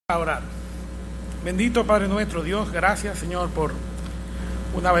A orar. Bendito Padre nuestro, Dios, gracias Señor por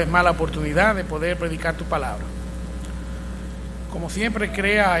una vez más la oportunidad de poder predicar tu palabra. Como siempre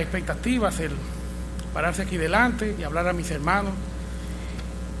crea expectativas el pararse aquí delante y hablar a mis hermanos,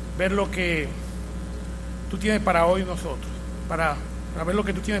 ver lo que tú tienes para hoy nosotros, para ver lo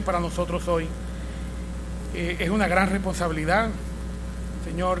que tú tienes para nosotros hoy. Es una gran responsabilidad,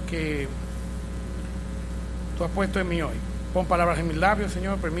 Señor, que tú has puesto en mí hoy. Pon palabras en mis labios,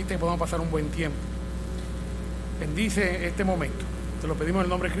 Señor, permite que podamos pasar un buen tiempo. Bendice este momento. Te lo pedimos en el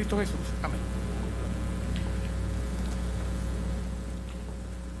nombre de Cristo Jesús. Amén.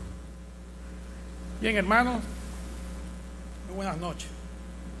 Bien, hermanos, muy buenas noches.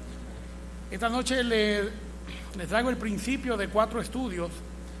 Esta noche les traigo el principio de 4 estudios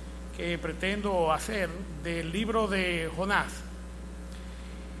que pretendo hacer del libro de Jonás.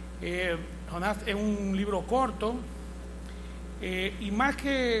 Jonás es un libro corto. Y más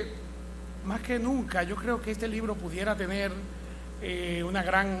que nunca, yo creo que este libro pudiera tener un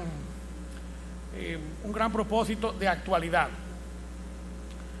gran propósito de actualidad.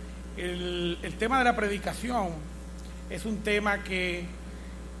 El tema de la predicación es un tema que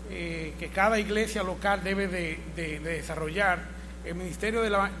cada iglesia local debe de desarrollar. El ministerio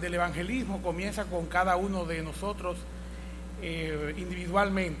del evangelismo comienza con cada uno de nosotros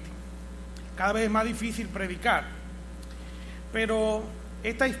individualmente. Cada vez es más difícil predicar. Pero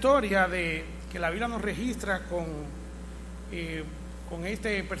esta historia que la Biblia nos registra con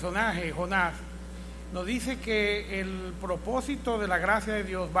este personaje, Jonás, nos dice que el propósito de la gracia de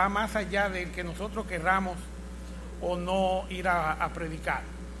Dios va más allá de que nosotros querramos o no ir a predicar.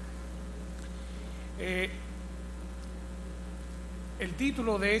 El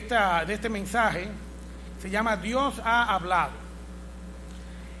título de este mensaje se llama Dios ha hablado.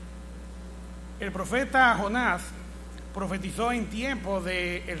 El profeta Jonás profetizó en tiempo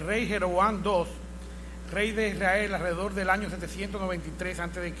del rey Jeroboam II, rey de Israel, alrededor del año 793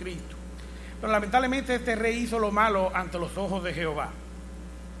 a.C. Pero lamentablemente este rey hizo lo malo ante los ojos de Jehová.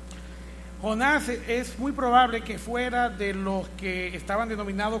 Jonás es muy probable que fuera de los que estaban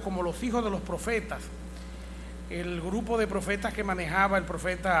denominados como los hijos de los profetas, el grupo de profetas que manejaba el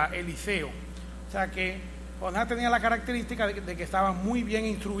profeta Eliseo. O sea que Jonás tenía la característica de que estaba muy bien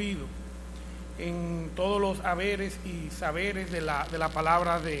instruido en todos los haberes y saberes de la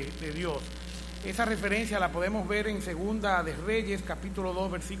palabra de Dios. Esa referencia la podemos ver en Segunda de Reyes, capítulo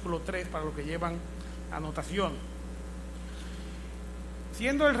 2, versículo 3, para los que llevan anotación.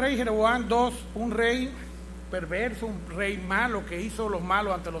 Siendo el rey Jeroboam II un rey perverso, un rey malo que hizo los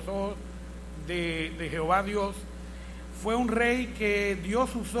malos ante los ojos de Jehová Dios, fue un rey que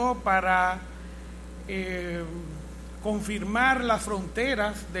Dios usó para confirmar las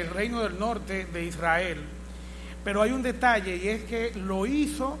fronteras del reino del norte de Israel. Pero hay un detalle, y es que lo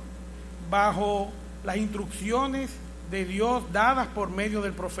hizo bajo las instrucciones de Dios dadas por medio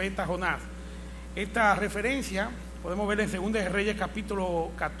del profeta Jonás. Esta referencia podemos ver en 2 de Reyes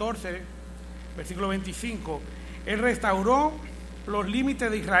capítulo 14 versículo 25. Él restauró los límites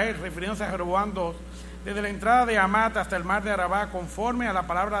de Israel, refiriéndose a Jeroboam II, desde la entrada de Hamat hasta el mar de Arabá, conforme a la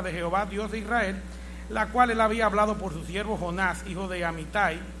palabra de Jehová Dios de Israel, la cual él había hablado por su siervo Jonás, hijo de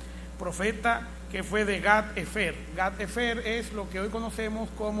Amitai, profeta que fue de Gat-Efer. Gat-Efer es lo que hoy conocemos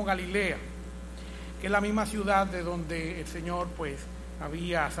como Galilea, que es la misma ciudad de donde el Señor pues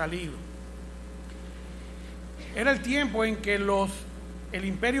había salido. Era el tiempo en que el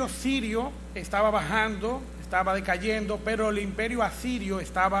imperio sirio estaba bajando, estaba decayendo, pero el imperio asirio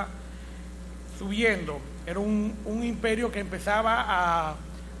estaba subiendo. Era un imperio que empezaba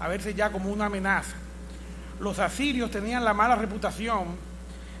a verse ya como una amenaza. Los asirios tenían la mala reputación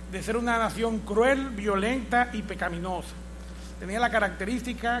de ser una nación cruel, violenta y pecaminosa. Tenía la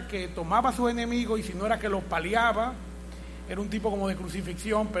característica que tomaba a sus enemigos y si no era que los paliaba, era un tipo como de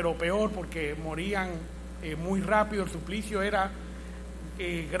crucifixión, pero peor porque morían muy rápido. El suplicio era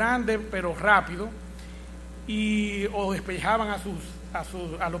grande pero rápido, o despejaban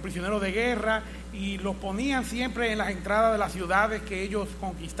a los prisioneros de guerra y los ponían siempre en las entradas de las ciudades que ellos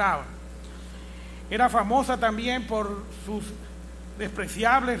conquistaban. Era famosa también por sus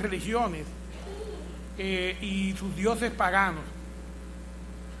despreciables religiones y sus dioses paganos.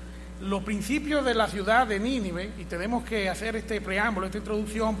 Los principios de la ciudad de Nínive, y tenemos que hacer este preámbulo, esta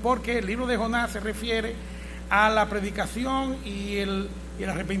introducción, porque el libro de Jonás se refiere a la predicación y el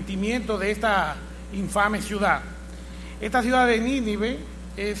arrepentimiento de esta infame ciudad. Esta ciudad de Nínive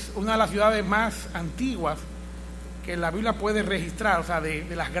es una de las ciudades más antiguas que la Biblia puede registrar, o sea,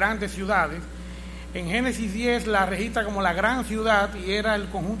 de las grandes ciudades. En Génesis 10 la registra como la gran ciudad y era el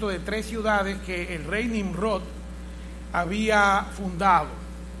conjunto de 3 ciudades que el rey Nimrod había fundado.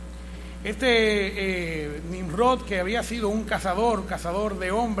 Nimrod, que había sido un cazador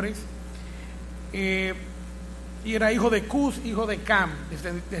de hombres, y era hijo de Cus, hijo de Cam,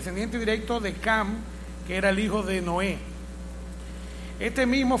 descendiente directo de Cam, que era el hijo de Noé. Este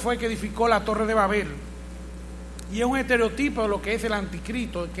mismo fue el que edificó la Torre de Babel, y es un estereotipo de lo que es el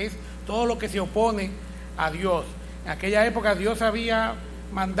anticristo, que es todo lo que se opone a Dios. En aquella época Dios había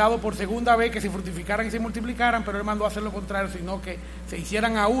mandado por segunda vez que se fructificaran y se multiplicaran, pero él mandó a hacer lo contrario, sino que se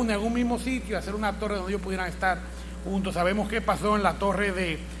hicieran aún en un mismo sitio, hacer una torre donde ellos pudieran estar juntos. Sabemos qué pasó en la Torre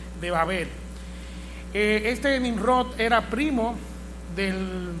de Babel. Este Nimrod era primo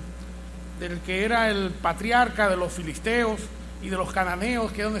del que era el patriarca de los filisteos y de los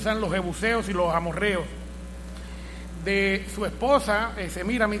cananeos, que es donde están los jebuseos y los amorreos. De su esposa,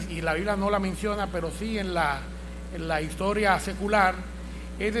 Semiramis, y la Biblia no la menciona, pero sí en la historia secular,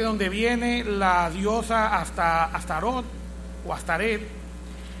 es de donde viene la diosa Astarot o Astaret.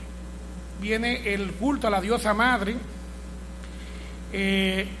 Viene el culto a la diosa madre,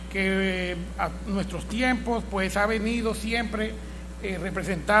 que a nuestros tiempos pues ha venido siempre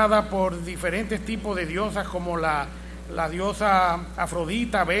representada por diferentes tipos de diosas, como la diosa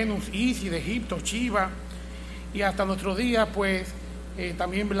Afrodita, Venus, Isis de Egipto, Shiva, y hasta nuestros días pues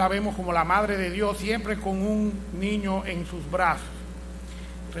también la vemos como la madre de Dios, siempre con un niño en sus brazos,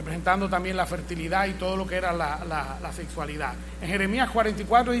 representando también la fertilidad y todo lo que era la sexualidad. En Jeremías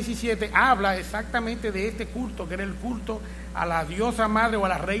 44:17 habla exactamente de este culto, que era el culto a la diosa madre o a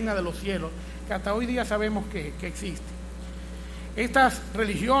la reina de los cielos, que hasta hoy día sabemos que existe. Estas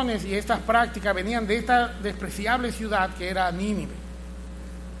religiones y estas prácticas venían de esta despreciable ciudad que era Nínive.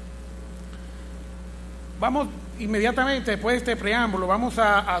 Vamos inmediatamente, después de este preámbulo, vamos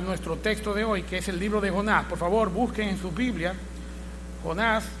a nuestro texto de hoy, que es el libro de Jonás. Por favor, busquen en sus Biblias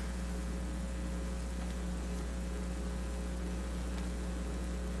Jonás,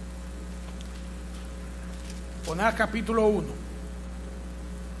 capítulo 1.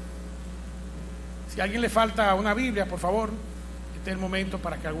 Si a alguien le falta una Biblia, por favor, este es el momento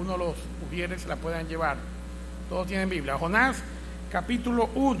para que algunos de los ujieres se la puedan llevar. Todos tienen Biblia. Jonás, capítulo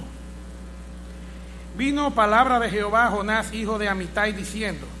 1. Vino palabra de Jehová a Jonás, hijo de Amitai,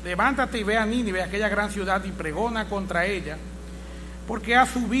 diciendo: levántate y ve a Nínive, aquella gran ciudad, y pregona contra ella, porque ha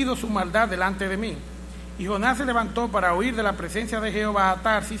subido su maldad delante de mí. Y Jonás se levantó para huir de la presencia de Jehová a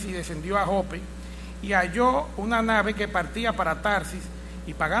Tarsis, y descendió a Jope, y halló una nave que partía para Tarsis,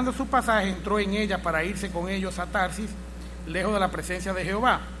 y pagando su pasaje entró en ella para irse con ellos a Tarsis, lejos de la presencia de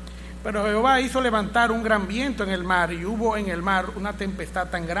Jehová. Pero Jehová hizo levantar un gran viento en el mar, y hubo en el mar una tempestad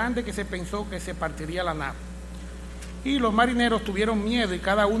tan grande que se pensó que se partiría la nave. Y los marineros tuvieron miedo, y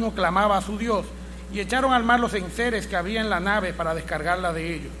cada uno clamaba a su Dios, y echaron al mar los enseres que había en la nave para descargarla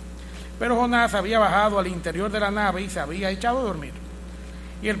de ellos. Pero Jonás había bajado al interior de la nave y se había echado a dormir.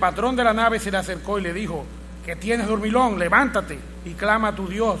 Y el patrón de la nave se le acercó y le dijo: ¿qué tienes, dormilón? Levántate y clama a tu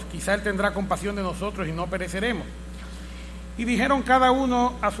Dios, quizá él tendrá compasión de nosotros y no pereceremos. Y dijeron cada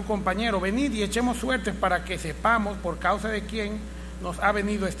uno a su compañero: venid y echemos suertes para que sepamos por causa de quién nos ha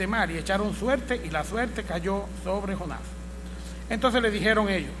venido este mal. Y echaron suerte, y la suerte cayó sobre Jonás. Entonces le dijeron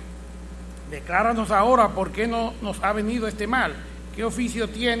ellos: decláranos ahora por qué no nos ha venido este mal. ¿Qué oficio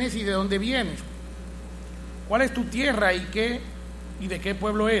tienes y de dónde vienes? ¿Cuál es tu tierra y de qué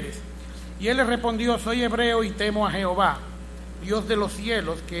pueblo eres? Y él le respondió: soy hebreo y temo a Jehová, Dios de los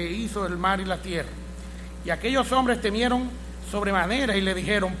cielos, que hizo el mar y la tierra. Y aquellos hombres temieron sobremanera y le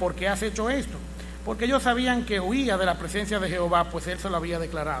dijeron: ¿por qué has hecho esto? Porque ellos sabían que huía de la presencia de Jehová, pues él se lo había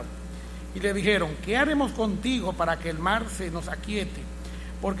declarado. Y le dijeron: ¿qué haremos contigo para que el mar se nos aquiete?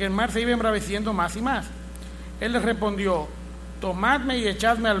 Porque el mar se iba embraveciendo más y más. Él les respondió: tomadme y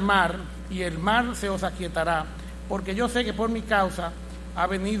echadme al mar, y el mar se os aquietará, porque yo sé que por mi causa ha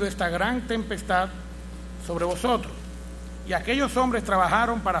venido esta gran tempestad sobre vosotros. Y aquellos hombres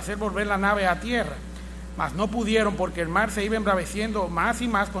trabajaron para hacer volver la nave a tierra, mas no pudieron, porque el mar se iba embraveciendo más y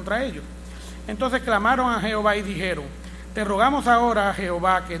más contra ellos. Entonces clamaron a Jehová y dijeron: te rogamos ahora a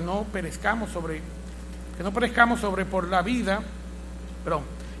Jehová que no perezcamos nosotros por la vida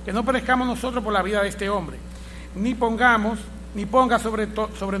de este hombre, ni ponga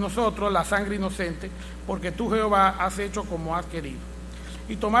sobre nosotros la sangre inocente, porque tú, Jehová, has hecho como has querido.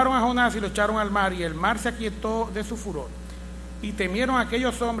 Y tomaron a Jonás y lo echaron al mar, y el mar se aquietó de su furor. Y temieron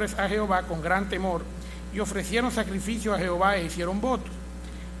aquellos hombres a Jehová con gran temor, y ofrecieron sacrificio a Jehová e hicieron votos.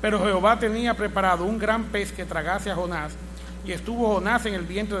 Pero Jehová tenía preparado un gran pez que tragase a Jonás, y estuvo Jonás en el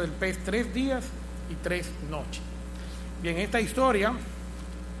vientre del pez 3 días y 3 noches. Bien, esta historia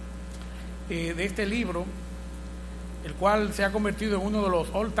de este libro, el cual se ha convertido en uno de los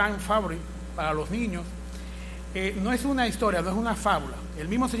all-time favorites para los niños, no es una historia, no es una fábula. El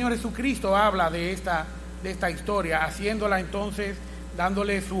mismo Señor Jesucristo habla de esta historia, haciéndola entonces,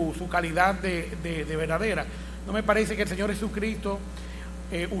 dándole su calidad de verdadera. No me parece que el Señor Jesucristo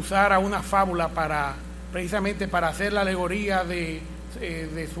usara una fábula precisamente para hacer la alegoría de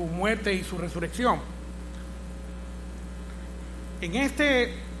su muerte y su resurrección. En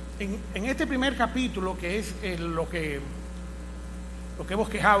este primer capítulo, que es lo que hemos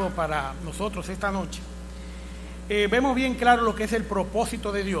quejado para nosotros esta noche, vemos bien claro lo que es el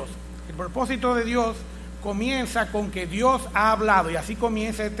propósito de Dios. El propósito de Dios comienza con que Dios ha hablado, y así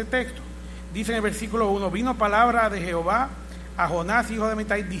comienza este texto. Dice en el versículo 1, vino palabra de Jehová a Jonás, hijo de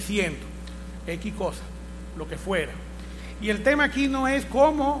Amitai, diciendo, X cosa, lo que fuera. Y el tema aquí no es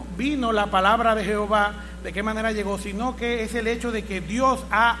cómo vino la palabra de Jehová, de qué manera llegó, sino que es el hecho de que Dios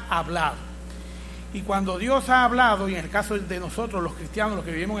ha hablado. Y cuando Dios ha hablado, y en el caso de nosotros, los cristianos, los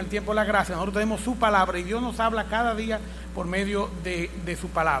que vivimos en el tiempo de la gracia, nosotros tenemos su palabra, y Dios nos habla cada día por medio de su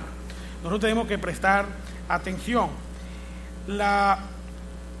palabra. Nosotros tenemos que prestar atención.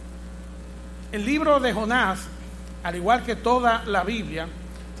 El libro de Jonás, al igual que toda la Biblia,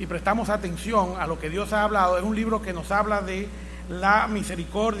 si prestamos atención a lo que Dios ha hablado, es un libro que nos habla de la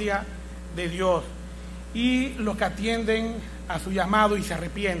misericordia de Dios y los que atienden a su llamado y se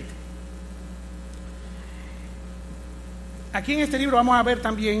arrepienten. Aquí en este libro vamos a ver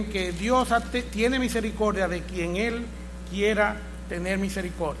también que Dios tiene misericordia de quien Él quiera tener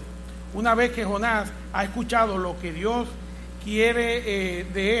misericordia. Una vez que Jonás ha escuchado lo que Dios quiere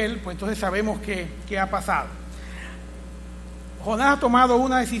de él, pues entonces sabemos qué ha pasado. Jonás ha tomado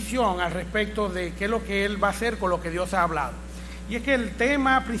una decisión al respecto de qué es lo que él va a hacer con lo que Dios ha hablado. Y es que el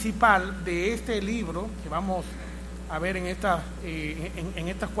tema principal de este libro, que vamos a ver en estos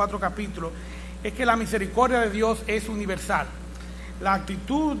 4 capítulos, es que la misericordia de Dios es universal. La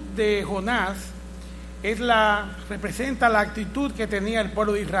actitud de Jonás representa la actitud que tenía el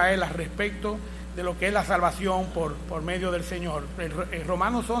pueblo de Israel al respecto de lo que es la salvación por medio del Señor. El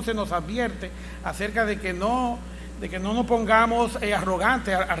Romanos 11 nos advierte acerca de que no nos pongamos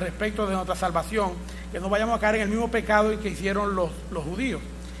arrogantes al respecto de nuestra salvación, que no vayamos a caer en el mismo pecado que hicieron los judíos.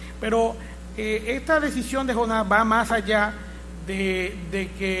 Pero esta decisión de Jonás va más allá de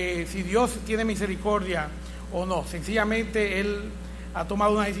que si Dios tiene misericordia o no. Sencillamente él ha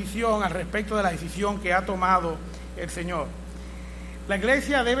tomado una decisión al respecto de la decisión que ha tomado el Señor. La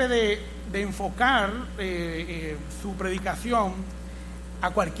iglesia debe de enfocar su predicación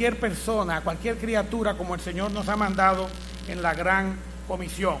a cualquier persona, a cualquier criatura, como el Señor nos ha mandado en la Gran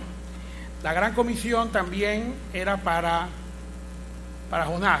Comisión. La Gran Comisión también era para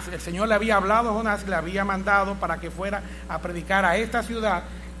Jonás. El Señor le había hablado a Jonás, le había mandado para que fuera a predicar a esta ciudad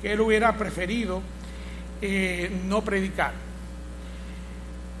que él hubiera preferido no predicar.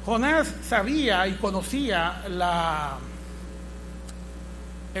 Jonás sabía y conocía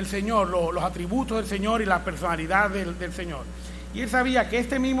el Señor, los atributos del Señor y la personalidad del Señor. Y él sabía que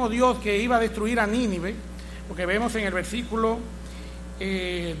este mismo Dios que iba a destruir a Nínive, porque vemos en el versículo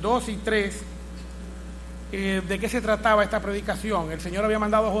 2 y 3, de qué se trataba esta predicación. El Señor había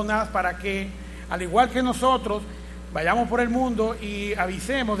mandado a Jonás para que, al igual que nosotros, vayamos por el mundo y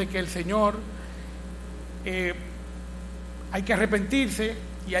avisemos de que el Señor hay que arrepentirse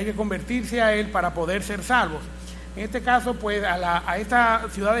y hay que convertirse a Él para poder ser salvos. En este caso, pues a esta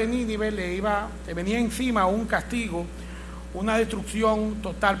ciudad de Nínive le venía encima un castigo, una destrucción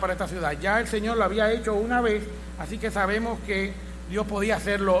total para esta ciudad. Ya el Señor lo había hecho una vez, así que sabemos que Dios podía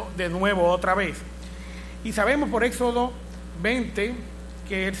hacerlo de nuevo otra vez. Y sabemos por Éxodo 20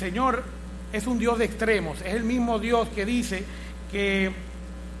 que el Señor es un Dios de extremos. Es el mismo Dios que dice que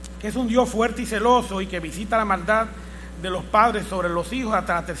es un Dios fuerte y celoso y que visita la maldad de los padres sobre los hijos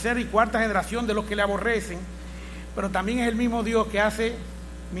hasta la 3ª y 4ª generación de los que le aborrecen. Pero también es el mismo Dios que hace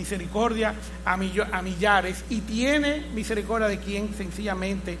misericordia a millares y tiene misericordia de quien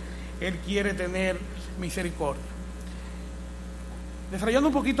sencillamente Él quiere tener misericordia. Desarrollando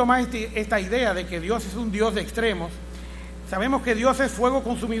un poquito más esta idea de que Dios es un Dios de extremos, sabemos que Dios es fuego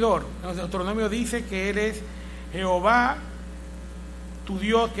consumidor. En Deuteronomio dice que Él es Jehová, tu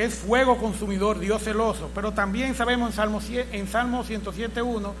Dios, que es fuego consumidor, Dios celoso. Pero también sabemos en Salmo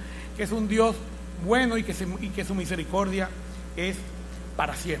 107.1 que es un Dios bueno y que su misericordia es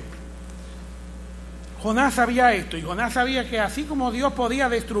para siempre. Jonás sabía esto, y Jonás sabía que así como Dios podía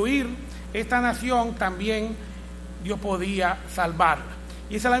destruir esta nación, también Dios podía salvarla.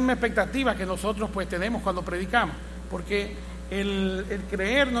 Y esa es la misma expectativa que nosotros pues tenemos cuando predicamos, porque el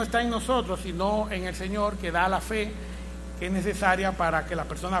creer no está en nosotros, sino en el Señor, que da la fe que es necesaria para que las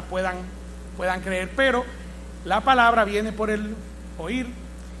personas puedan creer. Pero la palabra viene por el oír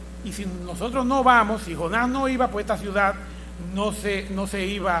Y si nosotros no vamos, si Jonás no iba, pues esta ciudad no se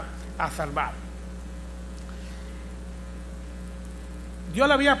iba a salvar. Dios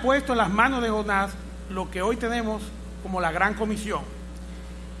le había puesto en las manos de Jonás lo que hoy tenemos como la Gran Comisión.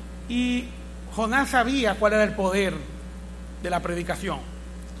 Y Jonás sabía cuál era el poder de la predicación.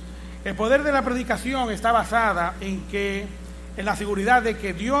 El poder de la predicación está basada en la seguridad de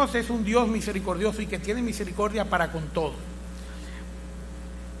que Dios es un Dios misericordioso y que tiene misericordia para con todos.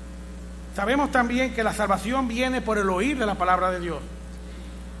 Sabemos también que la salvación viene por el oír de la palabra de Dios.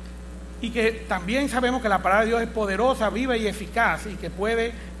 Y que también sabemos que la palabra de Dios es poderosa, viva y eficaz, y que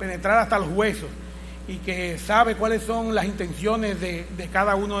puede penetrar hasta los huesos, y que sabe cuáles son las intenciones de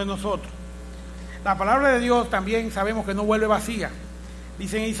cada uno de nosotros. La palabra de Dios también sabemos que no vuelve vacía.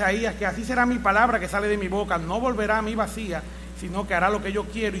 Dice en Isaías que así será mi palabra que sale de mi boca, no volverá a mí vacía, sino que hará lo que yo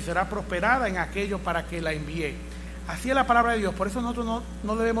quiero y será prosperada en aquello para que la envié. Así es la palabra de Dios. Por eso nosotros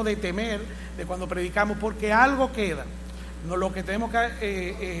no debemos de temer de cuando predicamos, porque algo queda. No, lo que tenemos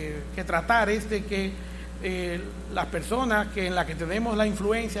que tratar es de que las personas en las que tenemos la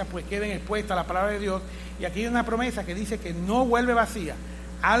influencia pues queden expuestas a la palabra de Dios. Y aquí hay una promesa que dice que no vuelve vacía.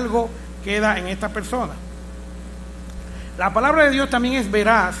 Algo queda en esta persona. La palabra de Dios también es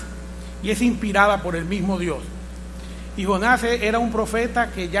veraz y es inspirada por el mismo Dios. Y Jonás era un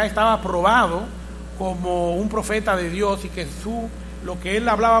profeta que ya estaba aprobado como un profeta de Dios, y que lo que él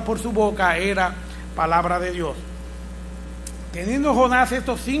hablaba por su boca era palabra de Dios. Teniendo Jonás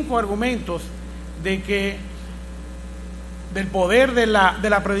estos 5 argumentos del poder de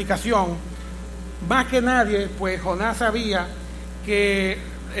la predicación, más que nadie, pues Jonás sabía que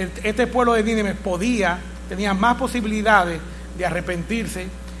este pueblo de Nínive tenía más posibilidades de arrepentirse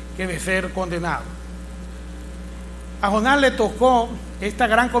que de ser condenado. A Jonás le tocó, esta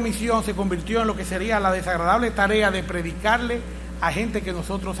gran comisión se convirtió en lo que sería la desagradable tarea de predicarle a gente que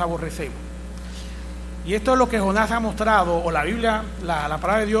nosotros aborrecemos. Y esto es lo que Jonás ha mostrado, o la Biblia, la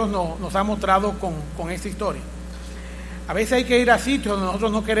palabra de Dios nos ha mostrado con esta historia. A veces hay que ir a sitios donde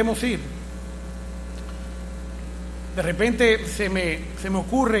nosotros no queremos ir. De repente se me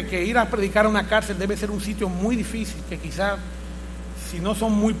ocurre que ir a predicar a una cárcel debe ser un sitio muy difícil, que quizás, si no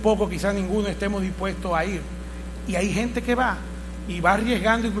son muy pocos, quizás ninguno estemos dispuestos a ir. Y hay gente que va, y va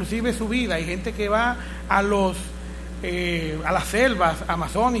arriesgando inclusive su vida. Hay gente que va a las selvas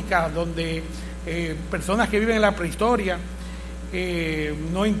amazónicas, donde personas que viven en la prehistoria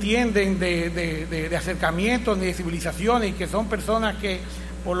no entienden de acercamientos ni de civilizaciones, y que son personas que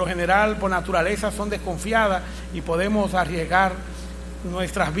por lo general, por naturaleza, son desconfiadas, y podemos arriesgar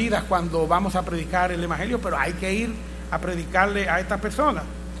nuestras vidas cuando vamos a predicar el Evangelio, pero hay que ir a predicarle a estas personas.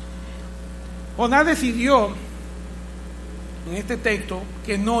 Jonás decidió en este texto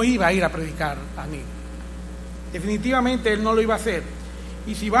que no iba a ir a predicar a Nínive. Definitivamente él no lo iba a hacer.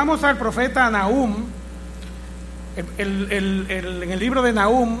 Y si vamos al profeta Nahum, en el libro de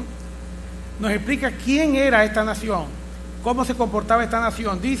Nahum nos explica quién era esta nación, cómo se comportaba esta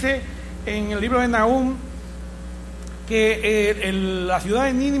nación. Dice en el libro de Nahum que la ciudad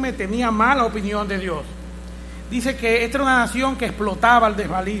de Nínive tenía mala opinión de Dios. Dice que esta era una nación que explotaba al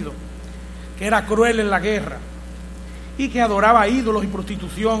desvalido, que era cruel en la guerra, y que adoraba ídolos y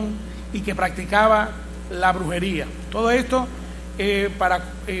prostitución, y que practicaba la brujería. Todo esto para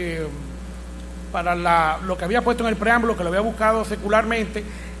lo que había puesto en el preámbulo, que lo había buscado secularmente.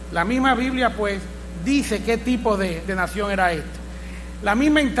 La misma Biblia pues dice qué tipo de nación era esta. La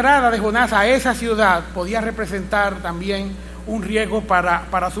misma entrada de Jonás a esa ciudad podía representar también un riesgo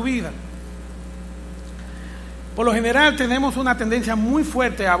para su vida. Por lo general tenemos una tendencia muy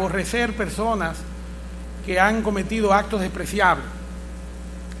fuerte a aborrecer personas que han cometido actos despreciables.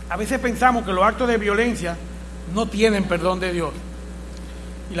 A veces pensamos que los actos de violencia no tienen perdón de Dios.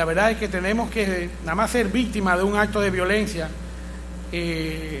 Y la verdad es que tenemos que nada más ser víctimas de un acto de violencia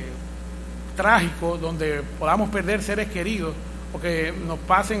trágico, donde podamos perder seres queridos, o que nos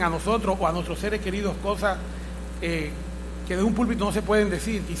pasen a nosotros o a nuestros seres queridos cosas que de un púlpito no se pueden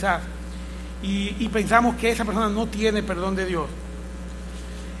decir quizás, y pensamos que esa persona no tiene perdón de Dios.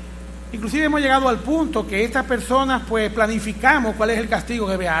 Inclusive hemos llegado al punto que estas personas pues planificamos cuál es el castigo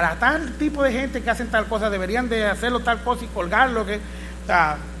que a tal tipo de gente que hacen tal cosa deberían de hacerlo tal cosa y colgarlo,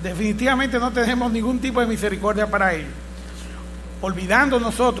 definitivamente no tenemos ningún tipo de misericordia para ellos, olvidando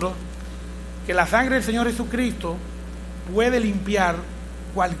nosotros que la sangre del Señor Jesucristo puede limpiar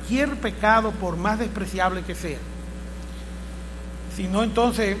cualquier pecado, por más despreciable que sea. Si no,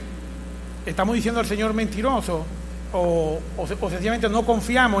 entonces estamos diciendo al Señor mentiroso, o sencillamente no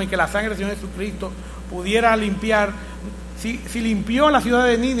confiamos en que la sangre del Señor Jesucristo pudiera limpiar. Si limpió la ciudad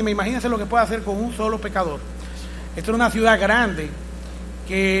de Nínive, imagínense lo que puede hacer con un solo pecador. Esto era una ciudad grande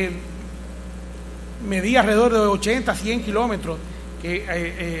que medía alrededor de 80, 100 kilómetros, que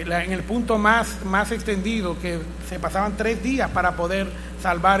en el punto más extendido, que se pasaban 3 días para poder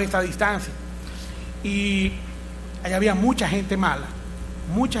salvar esta distancia. Y allá había mucha gente mala.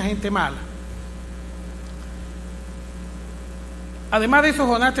 Además de eso,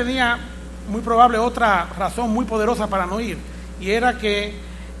 Jonás tenía muy probable otra razón muy poderosa para no ir, y era que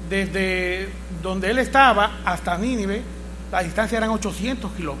desde donde él estaba hasta Nínive, la distancia eran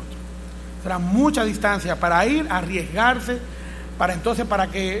 800 kilómetros. Era mucha distancia para ir, arriesgarse, para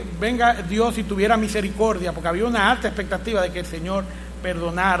que venga Dios y tuviera misericordia, porque había una alta expectativa de que el Señor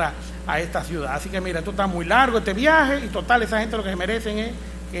perdonara a esta ciudad. Así que mira, esto está muy largo, este viaje, y total, esa gente lo que se merecen es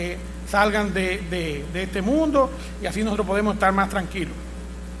que salgan de este mundo, y así nosotros podemos estar más tranquilos.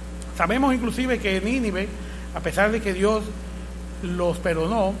 Sabemos inclusive que Nínive, a pesar de que Dios los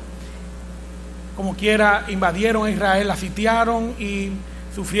perdonó, como quiera invadieron a Israel, la sitiaron y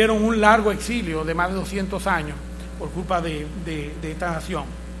sufrieron un largo exilio de más de 200 años por culpa de esta nación.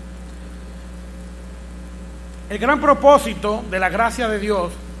 El gran propósito de la gracia de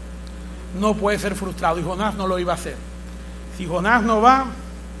Dios no puede ser frustrado, y Jonás no lo iba a hacer. Si Jonás no va,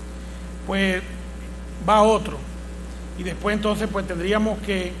 pues va otro, y después entonces pues tendríamos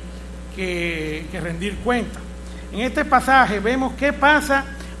que rendir cuenta. En este pasaje vemos qué pasa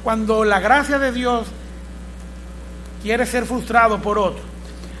cuando la gracia de Dios quiere ser frustrado por otro.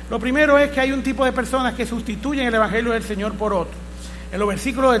 Lo primero es que hay un tipo de personas que sustituyen el Evangelio del Señor por otro. En los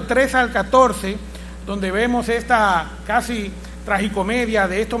versículos del 13 al 14, donde vemos esta casi tragicomedia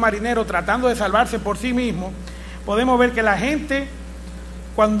de estos marineros tratando de salvarse por sí mismos, podemos ver que la gente,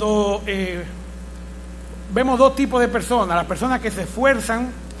 cuando vemos 2 tipos de personas: las personas que se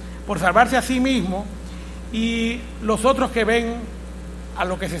esfuerzan por salvarse a sí mismos, y los otros que ven a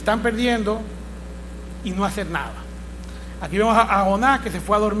lo que se están perdiendo y no hacer nada. Aquí vemos a Jonás, que se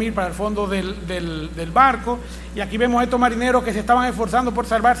fue a dormir para el fondo del barco, y aquí vemos a estos marineros que se estaban esforzando por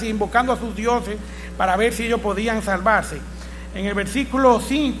salvarse, invocando a sus dioses para ver si ellos podían salvarse. En el versículo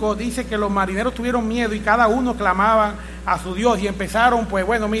 5 dice que los marineros tuvieron miedo y cada uno clamaba a su Dios, y empezaron, pues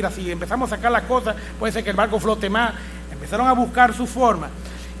bueno, mira, si empezamos a sacar las cosas, puede ser que el barco flote más. Empezaron a buscar su forma,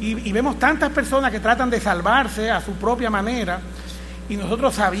 y vemos tantas personas que tratan de salvarse a su propia manera, y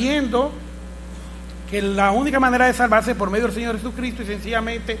nosotros sabiendo que la única manera de salvarse es por medio del Señor Jesucristo, y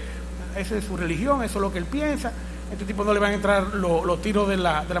sencillamente esa es su religión, eso es lo que él piensa. A este tipo no le van a entrar los tiros de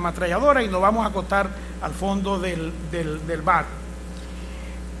la ametralladora, y nos vamos a acostar al fondo del barco.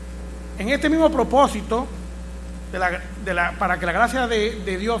 En este mismo propósito, para que la gracia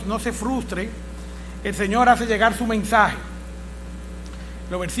de Dios no se frustre, el Señor hace llegar su mensaje.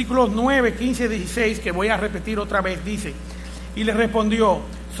 Los versículos 9, 15 y 16, que voy a repetir otra vez, dice: y le respondió: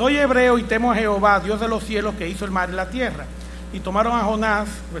 soy hebreo y temo a Jehová, Dios de los cielos, que hizo el mar y la tierra. Y tomaron a Jonás,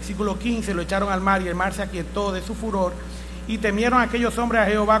 versículo 15, lo echaron al mar, y el mar se aquietó de su furor, y temieron aquellos hombres a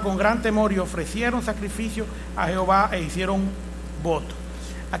Jehová con gran temor, y ofrecieron sacrificio a Jehová e hicieron voto.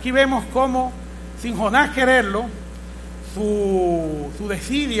 Aquí vemos cómo, sin Jonás quererlo, su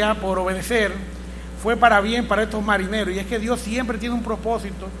desidia por obedecer fue para bien para estos marineros. Y es que Dios siempre tiene un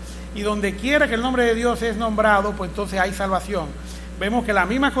propósito, y donde quiera que el nombre de Dios es nombrado, pues entonces hay salvación. Vemos que la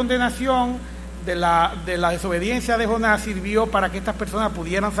misma condenación de la desobediencia de Jonás sirvió para que estas personas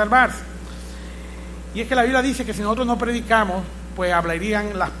pudieran salvarse. Y es que la Biblia dice que si nosotros no predicamos, pues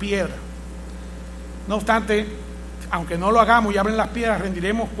hablarían las piedras. No obstante, aunque no lo hagamos y hablen las piedras,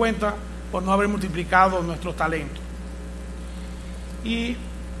 rendiremos cuenta por no haber multiplicado nuestros talentos. Y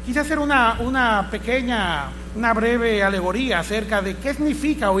quise hacer una breve alegoría acerca de qué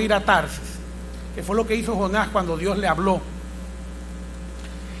significa oír a Tarsis, que fue lo que hizo Jonás cuando Dios le habló.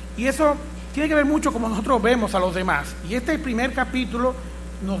 Y eso tiene que ver mucho como nosotros vemos a los demás. Y este primer capítulo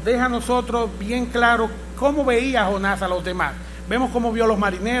nos deja a nosotros bien claro cómo veía Jonás a los demás. Vemos cómo vio a los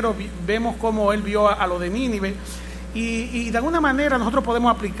marineros, vemos cómo él vio a los de Nínive, y de alguna manera nosotros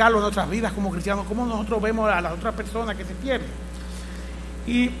podemos aplicarlo en nuestras vidas como cristianos, cómo nosotros vemos a las otras personas que se pierden.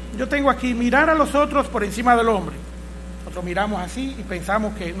 Y yo tengo aquí: mirar a los otros por encima del hombre. Nosotros miramos así y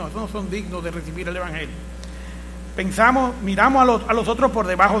pensamos que no, esos no son dignos de recibir el Evangelio. Miramos a los otros por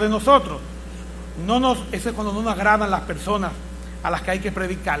debajo de nosotros. Eso es cuando no nos agradan las personas a las que hay que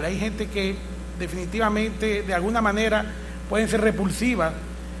predicarle. Hay gente que definitivamente, de alguna manera, pueden ser repulsivas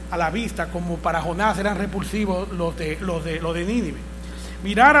a la vista, como para Jonás eran repulsivos los de Nínive.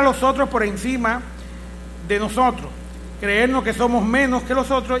 Mirar a los otros por encima de nosotros, creernos que somos menos que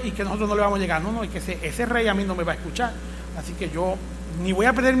los otros y que nosotros no le vamos a llegar. No, y que ese rey a mí no me va a escuchar, así que yo ni voy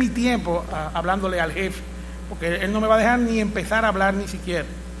a perder mi tiempo hablándole al jefe, porque él no me va a dejar ni empezar a hablar ni siquiera.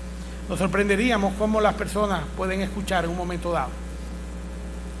 Nos sorprenderíamos cómo las personas pueden escuchar en un momento dado.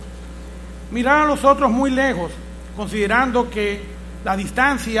 Mirar a los otros muy lejos, considerando que la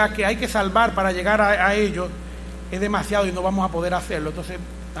distancia que hay que salvar para llegar a ellos es demasiado y no vamos a poder hacerlo. Entonces,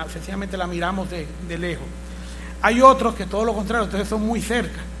 sencillamente la miramos de lejos. Hay otros que todo lo contrario, ustedes son muy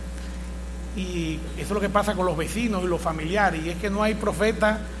cerca. Y eso es lo que pasa con los vecinos y los familiares. Y es que no hay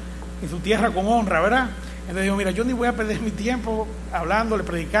profeta en su tierra con honra, ¿verdad? Entonces digo, mira, yo ni voy a perder mi tiempo hablándole,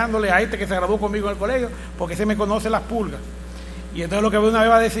 predicándole a este que se graduó conmigo en el colegio, porque ese me conoce las pulgas. Y entonces lo que una vez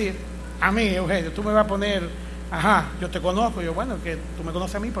va a decir, a mí, Eugenio, tú me vas a poner, ajá, yo te conozco. Yo, bueno, que tú me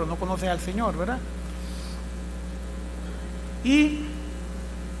conoces a mí, pero no conoces al Señor, ¿verdad? Y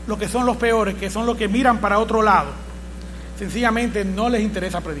lo que son los peores, que son los que miran para otro lado, sencillamente no les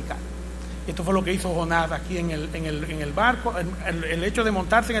interesa predicar. Esto fue lo que hizo Jonás aquí en el barco. El hecho de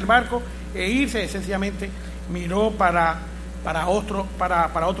montarse en el barco e irse, sencillamente miró para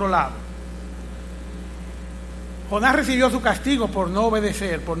otro lado. Jonás recibió su castigo por no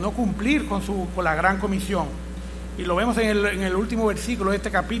obedecer, por no cumplir con la gran comisión. Y lo vemos en el último versículo de este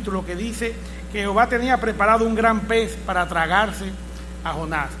capítulo, que dice que Jehová tenía preparado un gran pez para tragarse a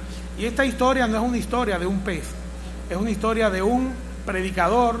Jonás. Y esta historia no es una historia de un pez, es una historia de un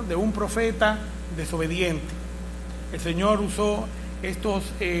predicador, de un profeta desobediente. El Señor usó estos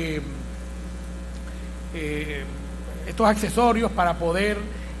accesorios para poder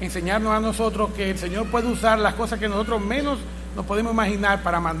enseñarnos a nosotros que el Señor puede usar las cosas que nosotros menos nos podemos imaginar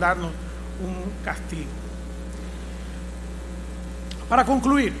para mandarnos un castigo. Para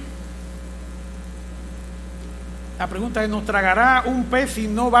concluir, la pregunta es, ¿nos tragará un pez si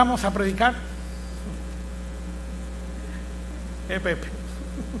no vamos a predicar? Pepe.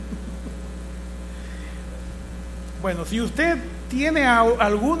 Bueno, si usted tiene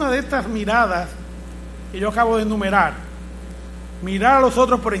alguna de estas miradas que yo acabo de enumerar, mirar a los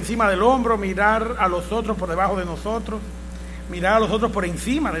otros por encima del hombro, mirar a los otros por debajo de nosotros, mirar a los otros por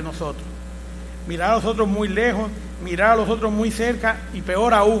encima de nosotros, mirar a los otros muy lejos, mirar a los otros muy cerca, y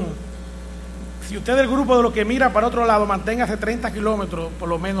peor aún, si usted es del grupo de los que mira para otro lado, manténgase 30 kilómetros por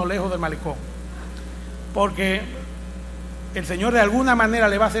lo menos lejos del malecón, porque el Señor de alguna manera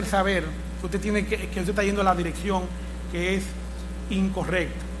le va a hacer saber que usted está yendo en la dirección que es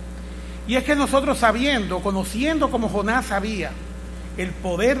incorrecta. Y es que nosotros conociendo como Jonás sabía el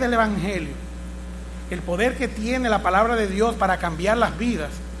poder del Evangelio, el poder que tiene la palabra de Dios para cambiar las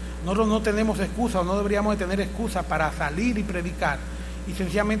vidas, nosotros no tenemos excusa, o no deberíamos de tener excusa para salir y predicar, y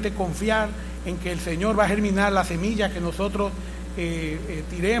sencillamente confiar en que el Señor va a germinar la semilla que nosotros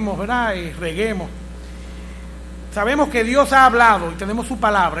tiremos, ¿verdad? Reguemos. Sabemos que Dios ha hablado y tenemos su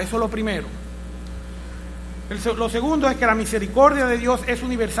palabra, eso es lo primero. Lo segundo es que la misericordia de Dios es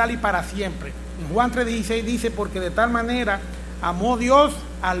universal y para siempre. En Juan 3:16 dice, porque de tal manera amó Dios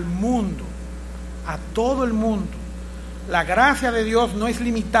al mundo, a todo el mundo. La gracia de Dios no es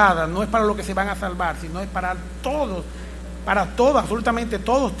limitada, no es para los que se van a salvar, sino es para todos, absolutamente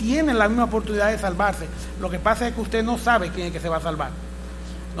todos tienen la misma oportunidad de salvarse. Lo que pasa es que usted no sabe quién es que se va a salvar.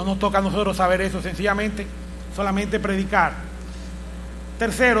 No nos toca a nosotros saber eso, sencillamente solamente predicar.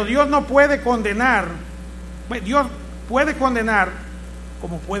 Tercero, Dios no puede condenar. Dios puede condenar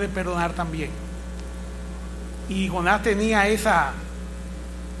como puede perdonar también. Y Jonás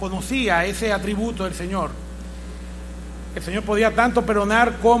conocía ese atributo del Señor. El Señor podía tanto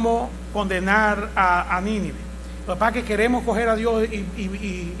perdonar como condenar a Nínive. Lo que pasa es que queremos coger a Dios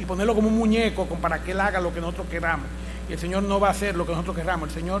y ponerlo como un muñeco para que Él haga lo que nosotros queramos. Y el Señor no va a hacer lo que nosotros queramos.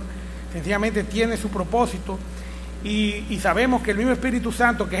 El Señor sencillamente tiene su propósito, y sabemos que el mismo Espíritu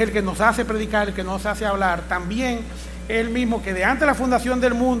Santo, que es el que nos hace predicar, el que nos hace hablar, también es el mismo que de antes de la fundación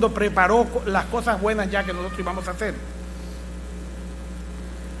del mundo preparó las cosas buenas ya que nosotros íbamos a hacer.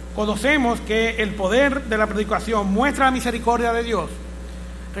 Conocemos que el poder de la predicación muestra la misericordia de Dios.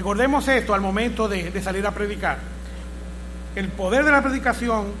 Recordemos esto al momento de salir a predicar. El poder de la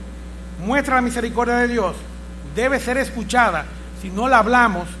predicación muestra la misericordia de Dios. Debe ser escuchada. Si no la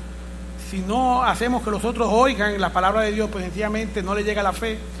hablamos, si no hacemos que los otros oigan la palabra de Dios, pues sencillamente no les llega la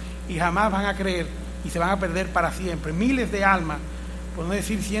fe y jamás van a creer y se van a perder para siempre. Miles de almas, por no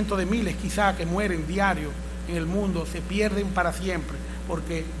decir cientos de miles quizá, que mueren diario en el mundo, se pierden para siempre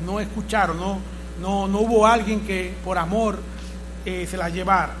porque no escucharon, no hubo alguien que por amor se las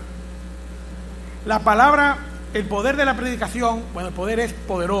llevara. La palabra, el poder de la predicación, bueno, el poder es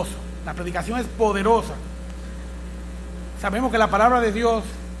poderoso, la predicación es poderosa. Sabemos que la palabra de Dios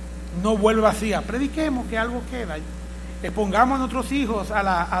no vuelve vacía. Prediquemos que algo queda. Expongamos a nuestros hijos a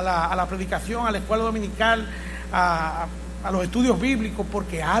la predicación, a la escuela dominical, a los estudios bíblicos,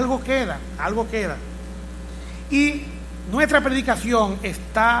 porque algo queda. Y nuestra predicación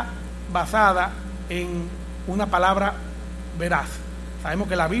está basada en una palabra veraz. Sabemos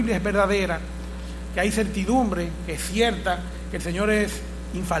que la Biblia es verdadera, que hay certidumbre, que es cierta, que el Señor es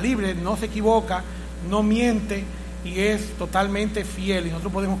infalible, no se equivoca, no miente y es totalmente fiel. Y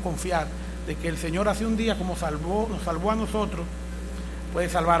nosotros podemos confiar de que el Señor hace un día como nos salvó a nosotros, puede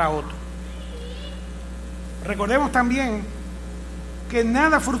salvar a otros. Recordemos también que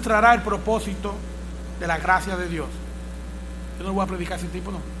nada frustrará el propósito de la gracia de Dios. Yo no voy a predicar ese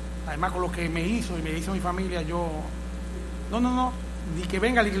tipo, no. Además, con lo que me hizo y me hizo mi familia, yo... No, ni que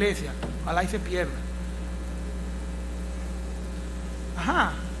venga a la iglesia, ojalá y se pierda.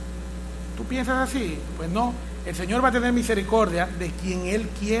 Ajá, ¿tú piensas así? Pues no, el Señor va a tener misericordia de quien Él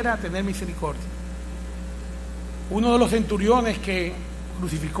quiera tener misericordia. Uno de los centuriones que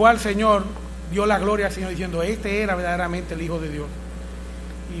crucificó al Señor, dio la gloria al Señor diciendo, este era verdaderamente el Hijo de Dios.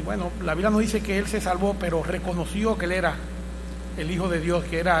 Y bueno, la Biblia no dice que Él se salvó, pero reconoció que Él era el Hijo de Dios,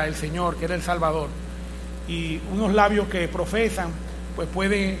 que era el Señor, que era el Salvador. Y unos labios que profesan, pues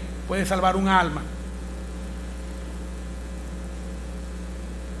puede salvar un alma.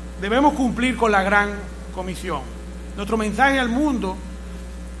 Debemos cumplir con la gran comisión. Nuestro mensaje al mundo,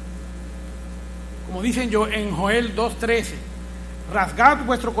 como dicen yo en Joel 2:13, rasgad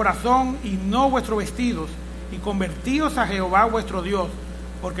vuestro corazón y no vuestros vestidos, y convertíos a Jehová vuestro Dios,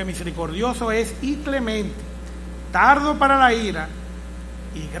 porque misericordioso es y clemente, tardo para la ira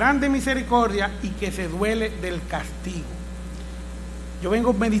y grande misericordia, y que se duele del castigo. Yo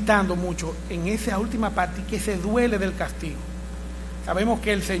vengo meditando mucho en esa última parte, que se duele del castigo. Sabemos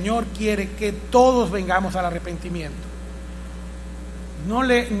que el Señor quiere que todos vengamos al arrepentimiento. No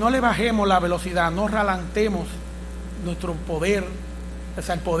le bajemos la velocidad, no ralentemos nuestro poder, o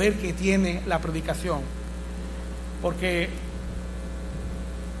sea, el poder que tiene la predicación, porque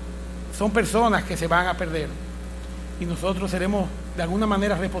son personas que se van a perder y nosotros seremos de alguna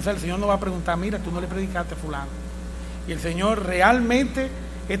manera responsables. El Señor nos va a preguntar, mira, tú no le predicaste a fulano. Y el Señor realmente,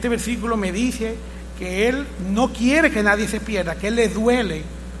 este versículo me dice que Él no quiere que nadie se pierda, que Él le duele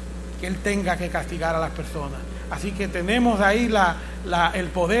que Él tenga que castigar a las personas. Así que tenemos ahí el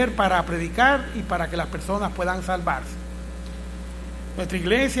poder para predicar y para que las personas puedan salvarse. Nuestra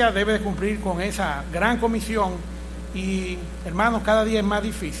iglesia debe de cumplir con esa gran comisión y, hermanos, cada día es más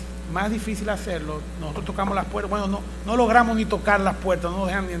difícil hacerlo. Nosotros tocamos las puertas, bueno, no logramos ni tocar las puertas, no nos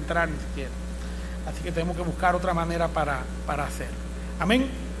dejan ni entrar ni siquiera. Así que tenemos que buscar otra manera para hacerlo. Amén.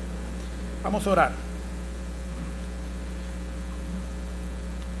 Vamos a orar.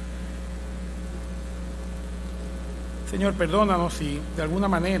 Señor, perdónanos si de alguna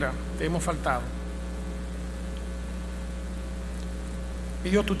manera te hemos faltado. Y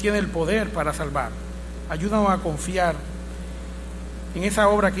Dios, tú tienes el poder para salvar. Ayúdanos a confiar en esa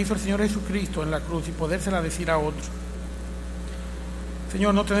obra que hizo el Señor Jesucristo en la cruz y podérsela decir a otros.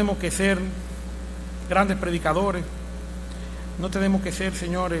 Señor, no tenemos que ser grandes predicadores, no tenemos que ser,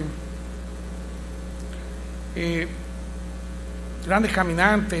 señores, grandes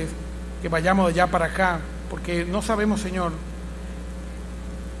caminantes que vayamos de allá para acá, porque no sabemos, Señor,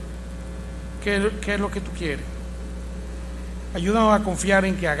 qué es lo que tú quieres. Ayúdanos a confiar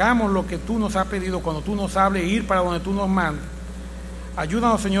en que hagamos lo que tú nos has pedido cuando tú nos hables, ir para donde tú nos mandas.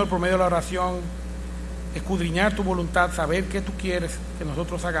 Ayúdanos, Señor, por medio de la oración, escudriñar tu voluntad, saber qué tú quieres que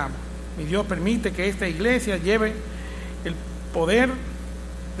nosotros hagamos. Mi Dios, permite que esta iglesia lleve el poder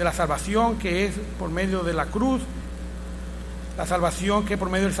de la salvación que es por medio de la cruz, la salvación que es por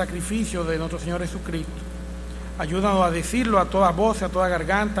medio del sacrificio de nuestro Señor Jesucristo. Ayúdanos a decirlo a toda voz, a toda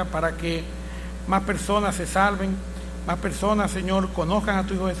garganta, para que más personas se salven, más personas, Señor, conozcan a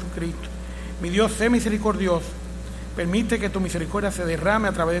tu Hijo Jesucristo. Mi Dios, sé misericordioso. Permite que tu misericordia se derrame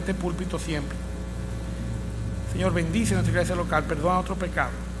a través de este púlpito siempre. Señor, bendice nuestra iglesia local, perdona nuestros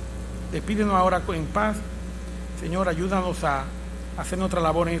pecados. Despídenos ahora en paz. Señor, ayúdanos a hacer nuestra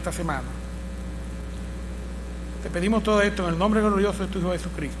labor en esta semana. Te pedimos todo esto en el nombre glorioso de tu Hijo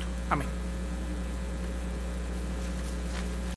Jesucristo. Amén.